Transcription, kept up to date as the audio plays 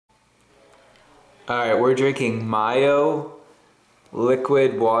All right, we're drinking Mayo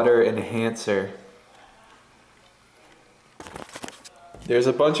Liquid Water Enhancer. There's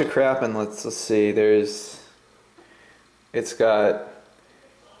a bunch of crap in, let's see, it's got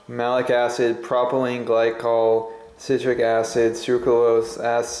malic acid, propylene glycol, citric acid, sucralose,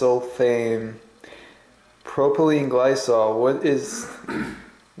 acesulfame, propylene glycol.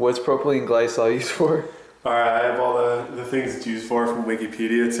 What's propylene glycol used for? Alright, I have all the things it's used for from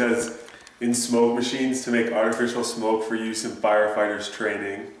Wikipedia. It says, in smoke machines to make artificial smoke for use in firefighters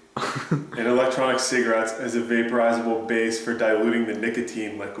training. In electronic cigarettes as a vaporizable base for diluting the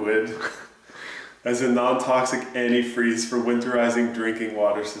nicotine liquid. As a non-toxic antifreeze for winterizing drinking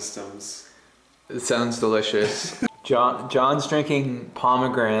water systems. It sounds delicious. John's drinking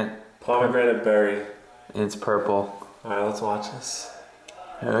pomegranate. Pomegranate berry. And it's purple. Alright, let's watch this.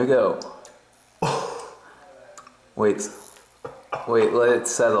 Here we go. Wait, let it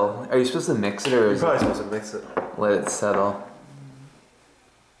settle. Are you supposed to mix it or You're is probably supposed to mix it. Let it settle.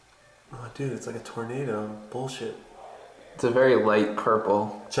 Oh dude, it's like a tornado. Bullshit. It's a very light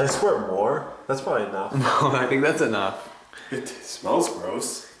purple. Should I squirt more? That's probably enough. No, I think that's enough. It smells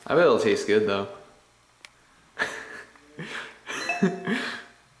gross. I bet it'll taste good though.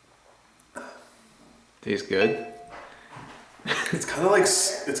 Tastes good. It's kind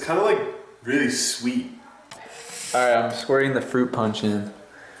of like really sweet. Alright, I'm squirting the fruit punch in.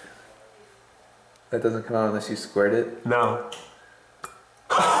 That doesn't come out unless you squirt it. No.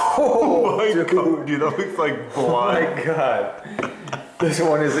 Oh my god, dude, that looks like blood. Oh my god. This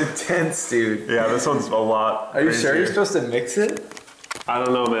one is intense, dude. Yeah, this one's a lot. Are you sure you're supposed to mix it? I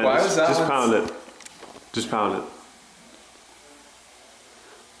don't know, man. Why was that just pound it. Just pound it.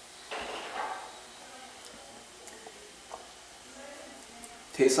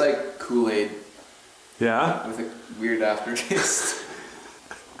 Tastes like Kool-Aid. Yeah? With a weird aftertaste.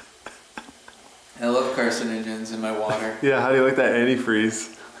 I love carcinogens in my water. Yeah, how do you like that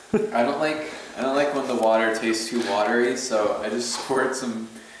antifreeze? I don't like when the water tastes too watery, so I just squirt some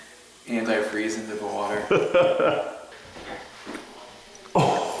antifreeze into the water.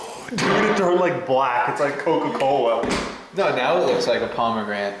 Oh, dude, it turned like black. It's like Coca-Cola. No, now it looks like a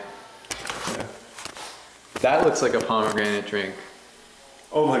pomegranate. Yeah. That looks like a pomegranate drink.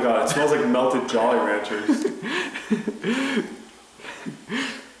 Oh my god, it smells like melted Jolly Ranchers.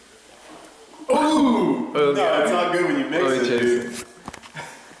 Ooh! Oh, no, it's not good when you mix it, dude.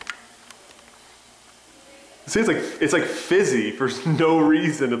 See, it's like fizzy for no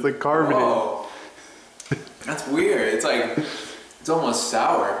reason. It's like carbonated. Whoa. That's weird. It's almost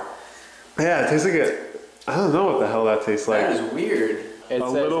sour. Yeah, it tastes like I don't know what the hell that tastes like. That is weird.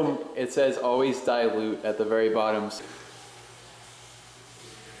 It says always dilute at the very bottom.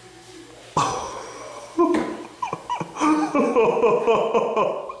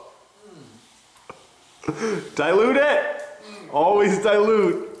 Dilute it! Always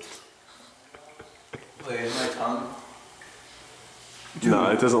dilute. Wait, in my tongue? Dude. No,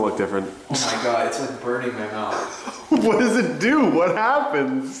 it doesn't look different. Oh my god, it's like burning my mouth. What does it do? What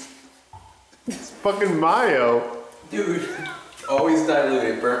happens? It's fucking mayo. Dude, always dilute.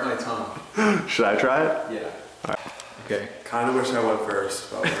 It burnt my tongue. Should I try it? Yeah. All right. Okay. Kind of wish I went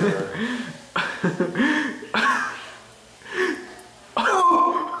first, but whatever.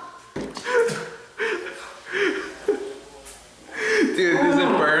 Dude, does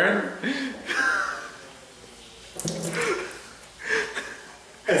it burn?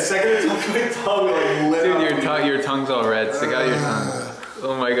 A second it touched my tongue, like lit up. Dude, your tongue's all red. Stick out your tongue.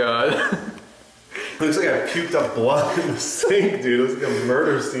 Oh my god. It looks like I puked up blood in the sink, dude. It looks like a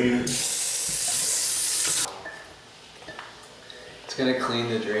murder scene. It's gonna clean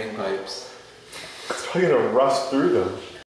the drain pipes. It's probably gonna rust through them.